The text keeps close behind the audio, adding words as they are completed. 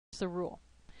the rule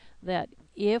that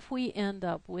if we end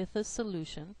up with a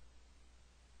solution,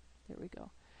 there we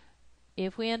go,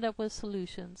 if we end up with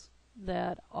solutions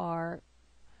that are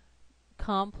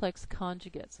complex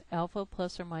conjugates, alpha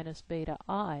plus or minus beta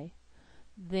I,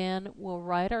 then we'll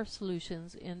write our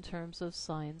solutions in terms of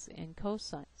sines and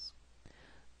cosines.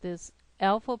 This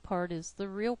alpha part is the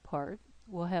real part.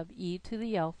 We'll have e to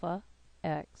the alpha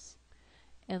x,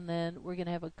 and then we're going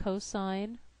to have a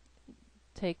cosine,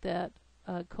 take that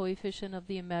coefficient of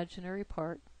the imaginary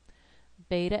part,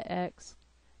 beta x,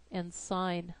 and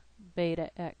sine beta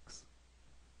x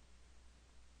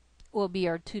will be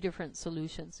our two different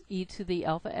solutions, e to the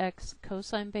alpha x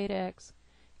cosine beta x,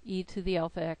 e to the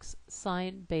alpha x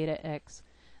sine beta x.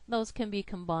 Those can be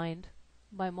combined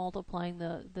by multiplying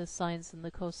the sines and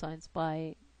the cosines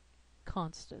by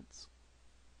constants.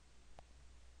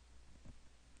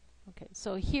 Okay,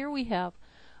 so here we have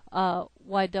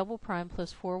y double prime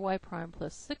plus 4y prime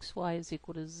plus 6y is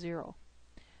equal to 0.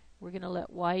 We're going to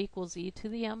let y equals e to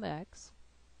the mx,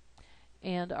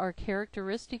 and our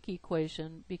characteristic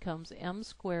equation becomes m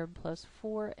squared plus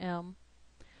 4m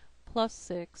plus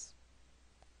 6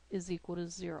 is equal to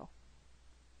 0.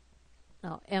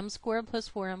 Now, m squared plus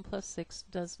 4m plus 6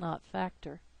 does not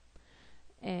factor.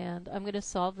 And I'm going to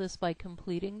solve this by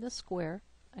completing the square.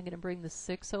 I'm going to bring the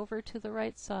 6 over to the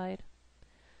right side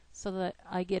so that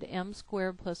I get m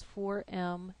squared plus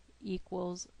 4m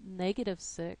equals negative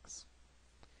 6.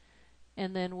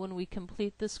 And then when we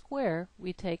complete the square,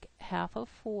 we take half of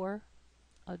 4.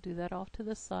 I'll do that off to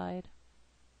the side.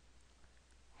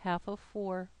 Half of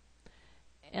 4.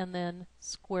 And then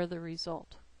square the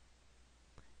result.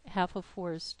 Half of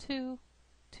 4 is 2.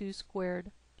 2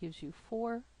 squared gives you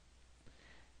 4.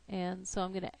 And so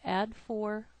I'm going to add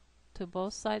 4 to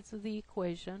both sides of the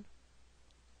equation.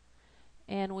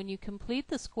 And when you complete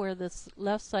the square, this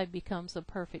left side becomes a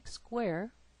perfect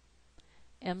square.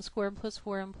 M squared plus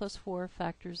 4m plus 4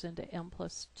 factors into m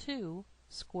plus 2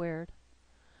 squared.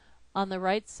 On the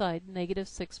right side, negative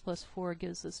 6 plus 4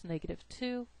 gives us negative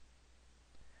 2.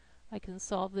 I can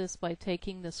solve this by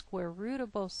taking the square root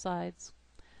of both sides.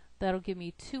 That'll give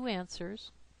me two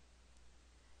answers.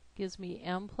 Gives me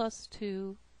m plus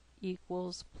 2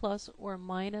 equals plus or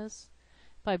minus.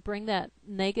 If I bring that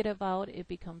negative out, it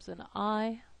becomes an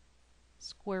I,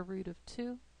 square root of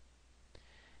 2.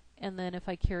 And then if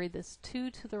I carry this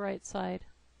 2 to the right side,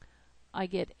 I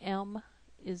get m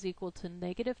is equal to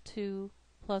negative 2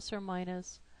 plus or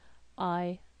minus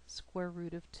I, square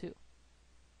root of 2.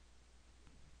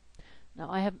 Now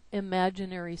I have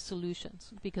imaginary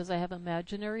solutions. Because I have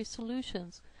imaginary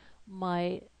solutions,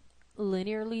 my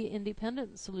linearly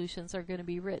independent solutions are going to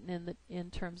be written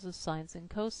in terms of sines and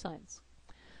cosines.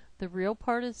 The real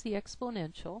part is the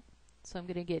exponential, so I'm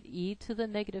going to get e to the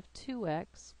negative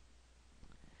 2x,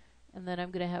 and then I'm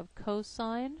going to have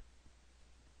cosine,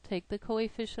 take the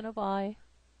coefficient of I,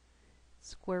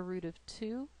 square root of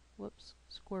 2,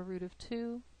 square root of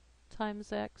 2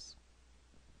 times x.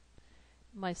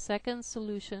 My second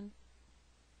solution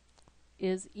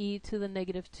is e to the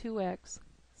negative 2x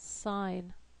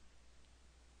sine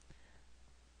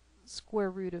square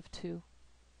root of 2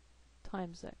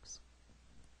 times x.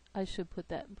 I should put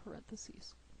that in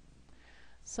parentheses.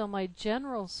 So my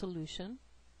general solution,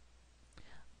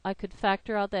 I could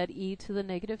factor out that e to the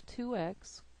negative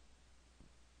 2x,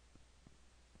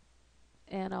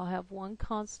 and I'll have one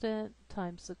constant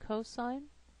times the cosine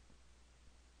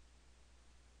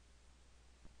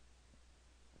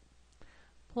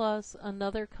plus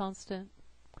another constant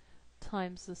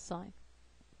times the sine.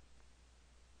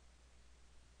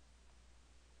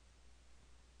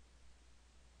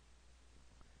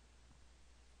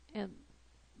 And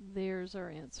there's our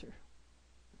answer.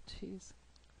 Jeez.